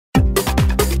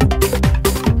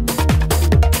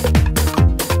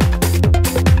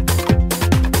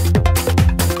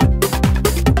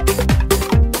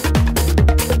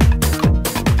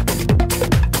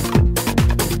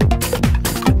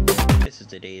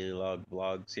daily log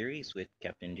vlog series with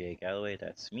Captain J. Galloway.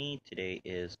 That's me. Today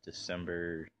is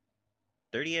December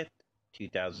 30th,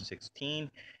 2016,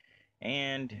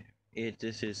 and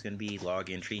this is going to be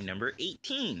log entry number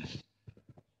 18.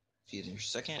 Excuse me for a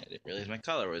second, I didn't realize my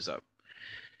collar was up.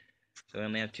 So I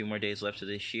only have 2 more days left of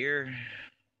this year.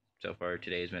 So far,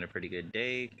 today has been a pretty good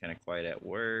day, kind of quiet at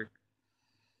work,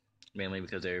 mainly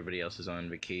because everybody else is on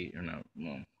vacation, or no,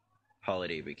 well,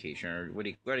 holiday vacation, or what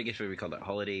I guess what we call that,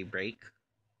 holiday break,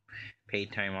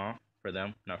 paid time off for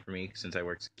them, not for me, since I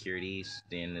work security,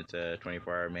 and it's a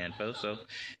 24-hour man post, so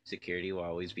security will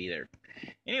always be there.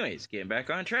 Anyways, getting back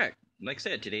on track. Like I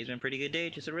said, today's been a pretty good day,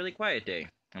 just a really quiet day.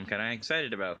 I'm kind of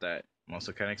excited about that. I'm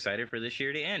also kind of excited for this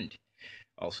year to end.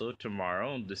 Also,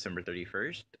 tomorrow, December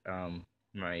 31st,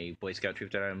 my Boy Scout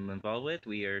troop that I'm involved with,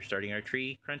 we are starting our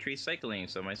tree crunch recycling,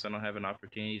 so my son will have an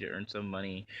opportunity to earn some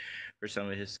money for some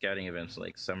of his scouting events,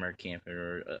 like summer camp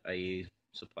or IE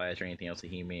supplies or anything else that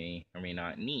he may or may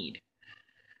not need.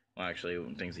 Well,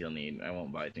 actually, things he'll need. I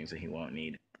won't buy things that he won't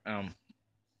need.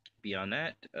 Beyond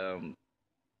that,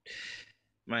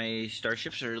 my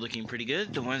starships are looking pretty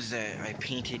good. The ones that I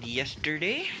painted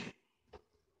yesterday.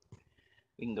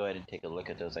 We can go ahead and take a look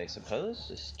at those, I suppose.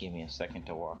 Just give me a second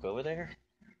to walk over there.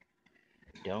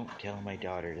 Don't tell my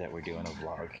daughter that we're doing a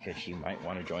vlog, because she might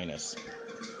want to join us.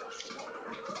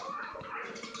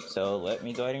 So let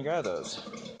me go ahead and grab those.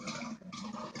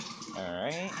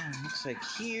 Alright, looks like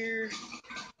here's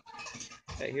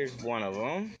one of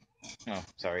them. Oh,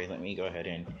 sorry, let me go ahead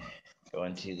and go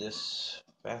into this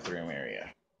bathroom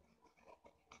area.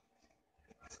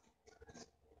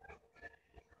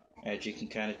 As you can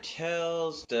kind of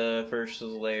tell, the first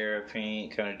layer of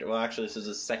paint well, actually, this is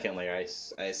the second layer.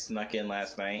 I snuck in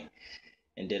last night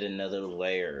and did another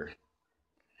layer.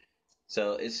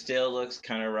 So it still looks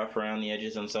kind of rough around the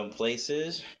edges on some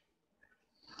places.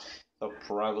 I'll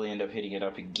probably end up hitting it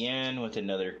up again with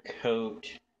another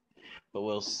coat, but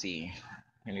we'll see.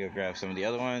 I'm gonna go grab some of the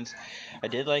other ones. I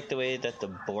did like the way that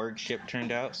the Borg ship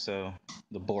turned out, so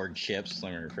the Borg ships,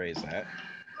 let me rephrase that.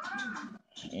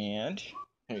 And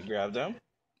I grabbed them.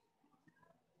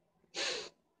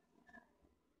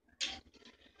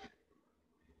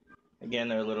 Again,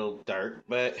 they're a little dark,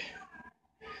 but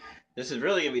this is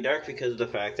really gonna be dark because of the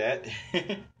fact that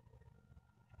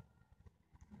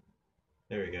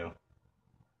there we go.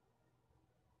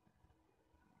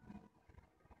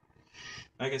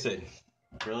 Like I said,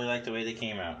 really like the way they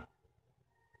came out.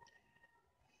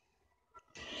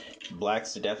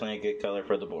 Black's definitely a good color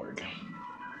for the Borg.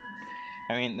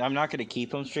 I mean, I'm not going to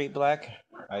keep them straight black.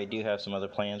 I do have some other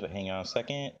plans, but hang on a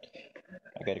second.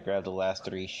 I got to grab the last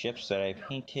 3 ships that I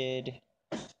painted.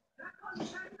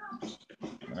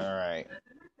 Alright.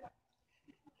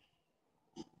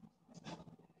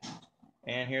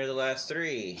 And here are the last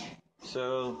 3.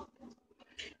 So,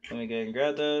 let me go ahead and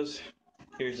grab those.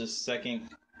 Here's the second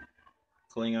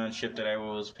Klingon ship that I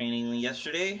was painting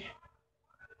yesterday.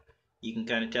 You can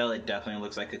kind of tell it definitely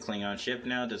looks like a Klingon ship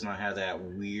now. It does not have that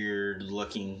weird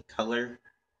looking color.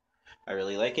 I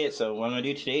really like it. So what I'm going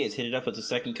to do today is hit it up with a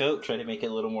second coat. Try to make it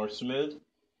a little more smooth.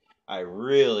 I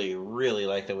really, really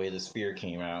like the way the spear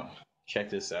came out.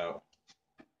 Check this out.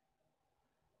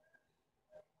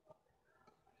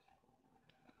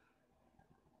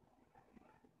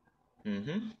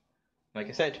 Like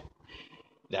I said,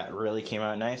 that really came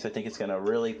out nice. I think it's going to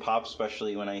really pop,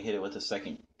 especially when I hit it with a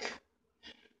second.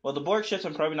 Well, the Borg ships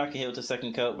I'm probably not going to hit with a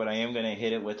second coat, but I am going to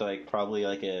hit it with probably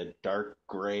a dark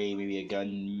gray, maybe a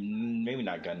maybe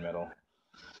not gunmetal,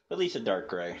 at least a dark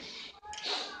gray.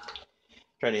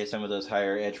 Try to hit some of those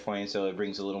higher edge points so it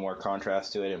brings a little more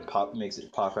contrast to it and makes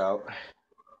it pop out.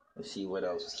 Let's see what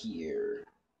else here.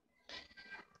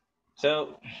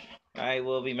 So, I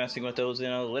will be messing with those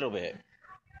in a little bit.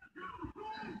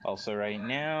 Also, right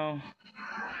now,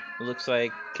 it looks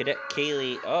like Cadet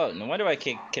Kaylee... Oh, no wonder why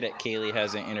Cadet Kaylee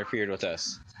hasn't interfered with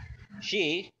us.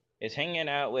 She is hanging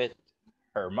out with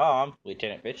her mom,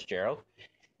 Lieutenant Fitzgerald,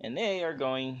 and they are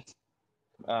going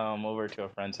over to a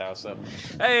friend's house. So,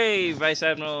 hey, Vice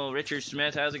Admiral Richard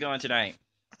Smith, how's it going tonight?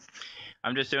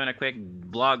 I'm just doing a quick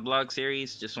blog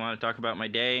series. Just want to talk about my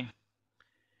day.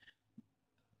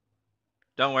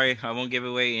 Don't worry, I won't give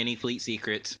away any fleet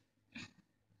secrets.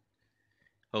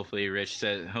 Hopefully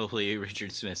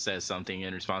Richard Smith says something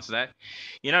in response to that.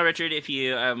 You know, Richard, if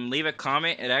you leave a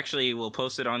comment, it actually will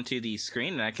post it onto the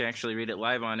screen, and I can actually read it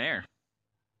live on air.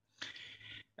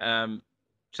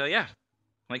 So yeah,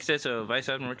 like I said, so Vice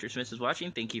Admiral Richard Smith is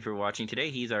watching. Thank you for watching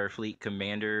today. He's our fleet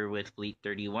commander with Fleet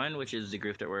 31, which is the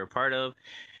group that we're a part of.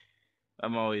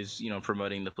 I'm always,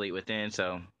 promoting the fleet within,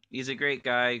 so he's a great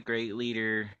guy, great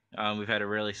leader. We've had a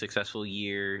really successful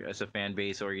year as a fan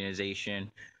base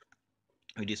organization.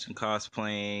 We do some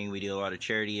cosplaying. We do a lot of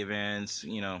charity events.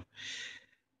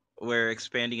 We're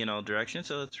expanding in all directions,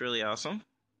 so it's really awesome.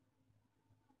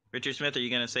 Richard Smith, are you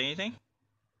going to say anything?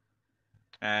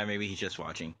 Maybe he's just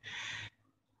watching.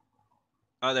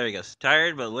 Oh, there he goes.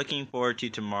 Tired, but looking forward to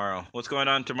tomorrow. What's going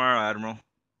on tomorrow, Admiral?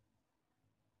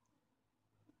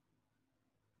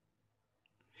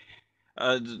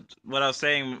 What I was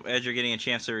saying as you're getting a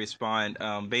chance to respond,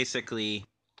 basically,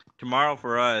 tomorrow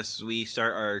for us, we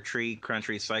start our tree crunch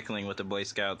recycling with the Boy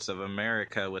Scouts of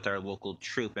America with our local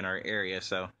troop in our area.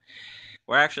 So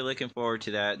we're actually looking forward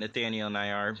to that. Nathaniel and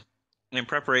I are. In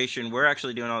preparation, we're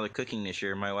actually doing all the cooking this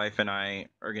year. My wife and I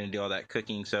are going to do all that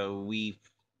cooking. So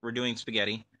we're doing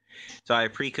spaghetti. So I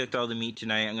pre-cooked all the meat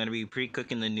tonight. I'm going to be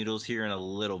pre-cooking the noodles here in a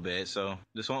little bit. So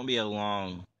this won't be a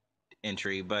long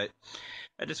entry, but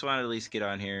I just wanted to at least get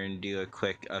on here and do a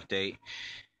quick update.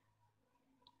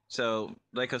 So,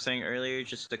 like I was saying earlier,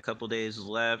 just a couple days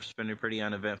left. It's been a pretty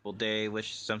uneventful day,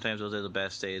 which sometimes those are the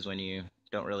best days when you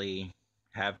don't really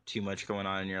have too much going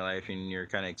on in your life and you're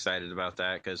kind of excited about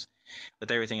that because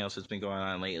with everything else that's been going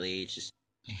on lately, it's just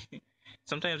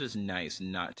sometimes it's nice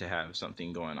not to have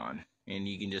something going on and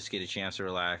you can just get a chance to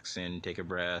relax and take a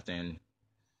breath and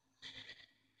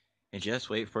just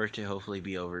wait for it to hopefully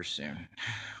be over soon.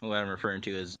 What I'm referring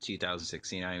to is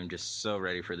 2016. I am just so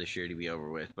ready for this year to be over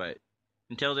with. But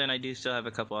until then, I do still have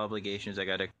a couple obligations I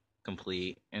got to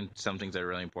complete, and some things that are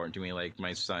really important to me, like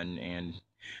my son and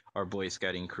our Boy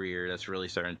Scouting career. That's really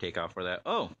starting to take off for that.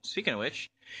 Oh, speaking of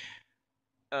which,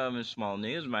 small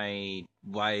news. My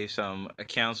wife's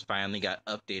accounts finally got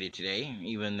updated today,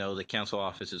 even though the council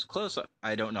office is closed.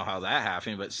 I don't know how that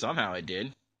happened, but somehow it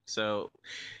did. So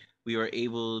we were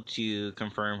able to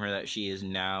confirm her that she is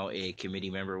now a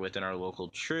committee member within our local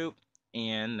troop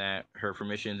and that her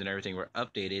permissions and everything were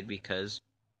updated because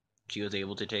she was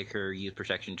able to take her youth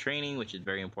protection training, which is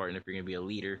very important if you're going to be a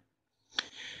leader.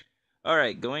 All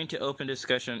right, going to open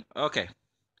discussion. Okay.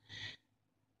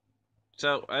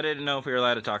 So I didn't know if we were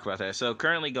allowed to talk about that. So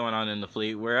currently going on in the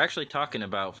fleet, we're actually talking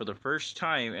about, for the first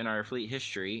time in our fleet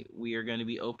history, we are going to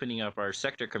be opening up our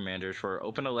sector commanders for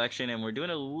open election, and we're doing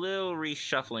a little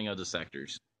reshuffling of the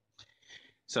sectors.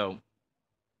 So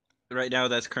right now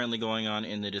that's currently going on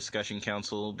in the discussion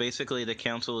council. Basically, the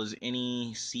council is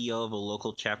any CEO of a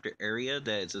local chapter area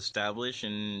that is established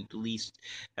and at least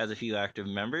has a few active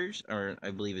members, or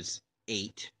I believe it's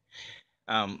 8.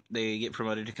 They get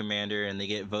promoted to commander and they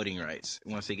get voting rights.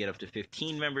 Once they get up to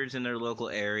 15 members in their local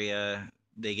area,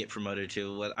 they get promoted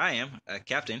to what I am, a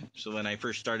captain. So when I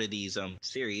first started these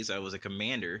series, I was a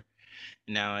commander.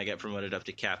 Now I got promoted up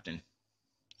to captain.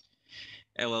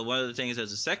 And well, one of the things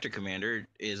as a sector commander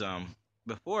is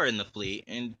before in the fleet,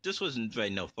 and this wasn't by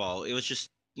no fault. It was just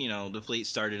the fleet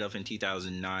started up in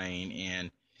 2009,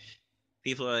 and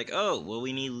people are like, oh, well,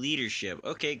 we need leadership.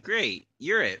 Okay, great,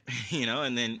 you're it,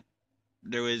 and then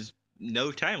there was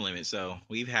no time limit. So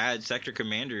we've had sector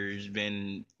commanders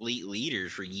been fleet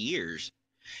leaders for years.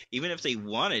 Even if they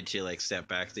wanted to like step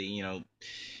back,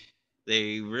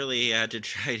 they really had to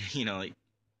try to like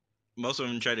most of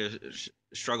them try to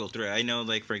struggle through it. I know,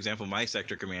 like for example, my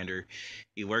sector commander,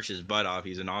 he works his butt off.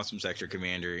 He's an awesome sector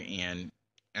commander, and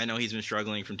I know he's been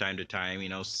struggling from time to time.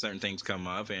 Certain things come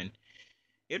up, and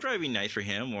it'd probably be nice for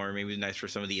him, or maybe nice for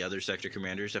some of the other sector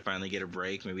commanders to finally get a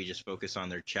break. Maybe just focus on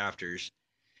their chapters.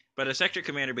 But a sector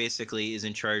commander basically is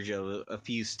in charge of a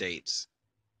few states.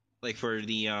 Like for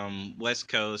the West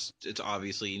Coast, it's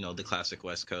obviously the classic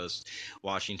West Coast: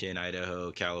 Washington,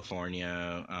 Idaho,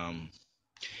 California,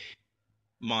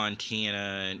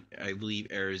 Montana, I believe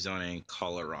Arizona, and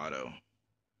Colorado.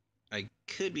 I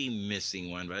could be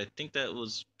missing one, but I think that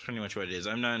was pretty much what it is.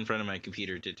 I'm not in front of my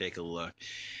computer to take a look.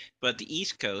 But the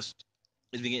East Coast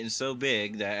has been getting so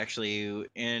big that actually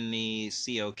in the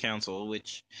CO Council,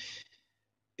 which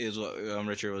is what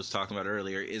Richard was talking about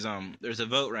earlier, is there's a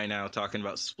vote right now talking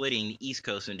about splitting the East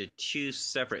Coast into two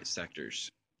separate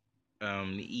sectors.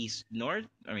 The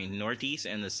Northeast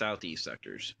and the Southeast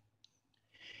sectors.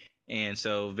 And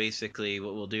so basically,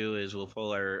 what we'll do is we'll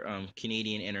pull our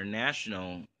Canadian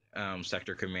International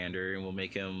sector commander, and we'll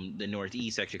make him the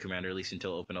Northeast sector commander, at least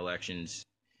until open elections,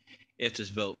 if this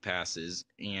vote passes.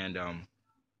 And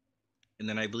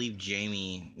then I believe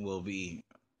Jamie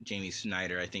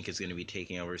Snyder, I think, is going to be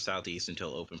taking over Southeast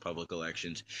until open public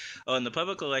elections. Oh, and the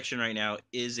public election right now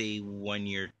is a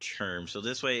 1-year term. So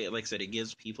this way, like I said, it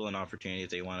gives people an opportunity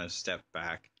if they want to step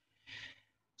back.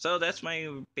 So that's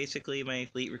basically my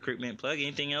fleet recruitment plug.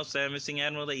 Anything else that I'm missing,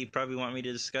 Admiral, that you probably want me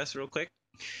to discuss real quick?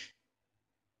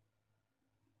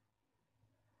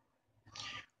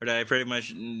 Or did I pretty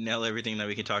much nail everything that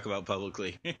we can talk about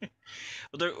publicly?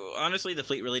 Well, honestly, the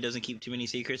fleet really doesn't keep too many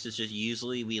secrets. It's just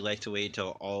usually we like to wait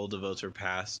till all the votes are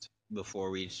passed before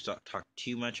we talk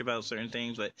too much about certain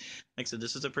things. But like I said,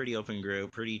 this is a pretty open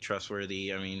group, pretty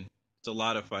trustworthy. I mean, it's a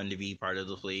lot of fun to be part of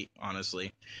the fleet,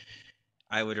 honestly.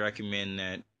 I would recommend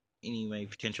that any of my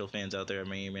potential fans out there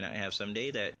may or may not have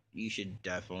someday that you should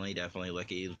definitely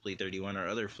look at Fleet 31 or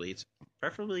other fleets,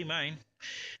 preferably mine.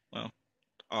 Well,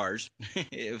 ours,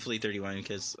 Fleet 31,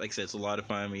 because like I said, it's a lot of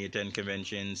fun. We attend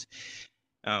conventions.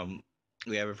 Um,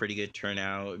 we have a pretty good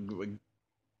turnout,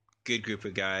 good group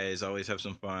of guys. Always have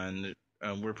some fun.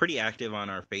 We're pretty active on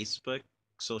our Facebook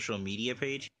social media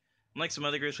page. Unlike some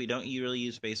other groups, we don't really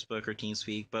use Facebook or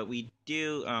TeamSpeak, but we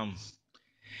do.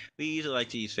 We usually like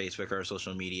to use Facebook or our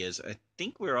social medias. I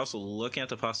think we're also looking at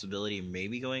the possibility of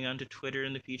maybe going onto Twitter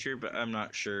in the future, but I'm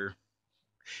not sure.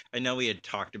 I know we had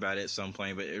talked about it at some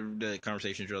point, but the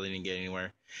conversations really didn't get anywhere.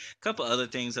 A couple other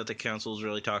things that the council's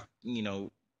really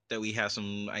that we have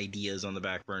some ideas on the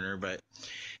back burner, but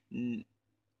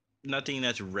nothing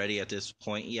that's ready at this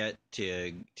point yet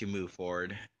to move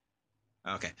forward.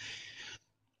 Okay.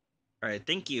 All right.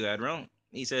 Thank you, Admiral.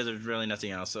 He says there's really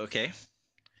nothing else. Okay.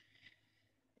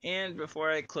 And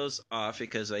before I close off,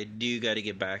 because I do got to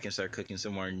get back and start cooking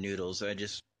some more noodles, I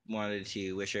just wanted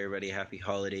to wish everybody happy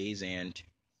holidays. And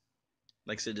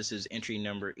like I said, this is entry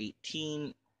number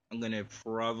 18. I'm going to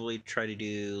probably try to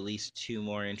do at least two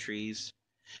more entries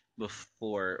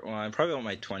before. Well, I'm probably on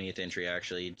my 20th entry,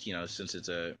 actually, since it's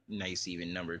a nice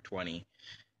even number 20,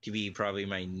 to be probably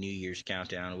my New Year's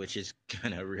countdown, which is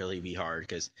going to really be hard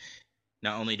because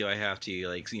not only do I have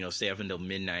to stay up until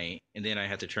midnight, and then I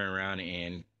have to turn around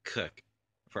and cook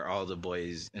for all the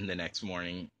boys in the next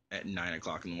morning at 9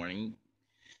 o'clock in the morning.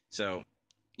 So,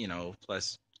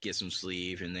 plus get some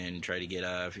sleep and then try to get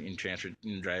up and transfer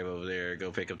and drive over there,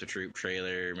 go pick up the troop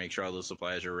trailer, make sure all those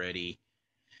supplies are ready.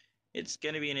 It's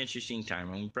gonna be an interesting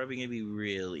time. I'm probably gonna be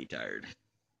really tired.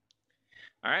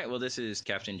 All right, well, this is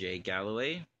Captain J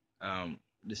Galloway.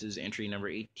 This is entry number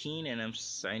 18, and I'm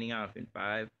signing off in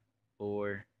 5,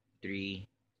 4, 3,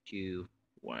 2,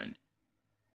 1.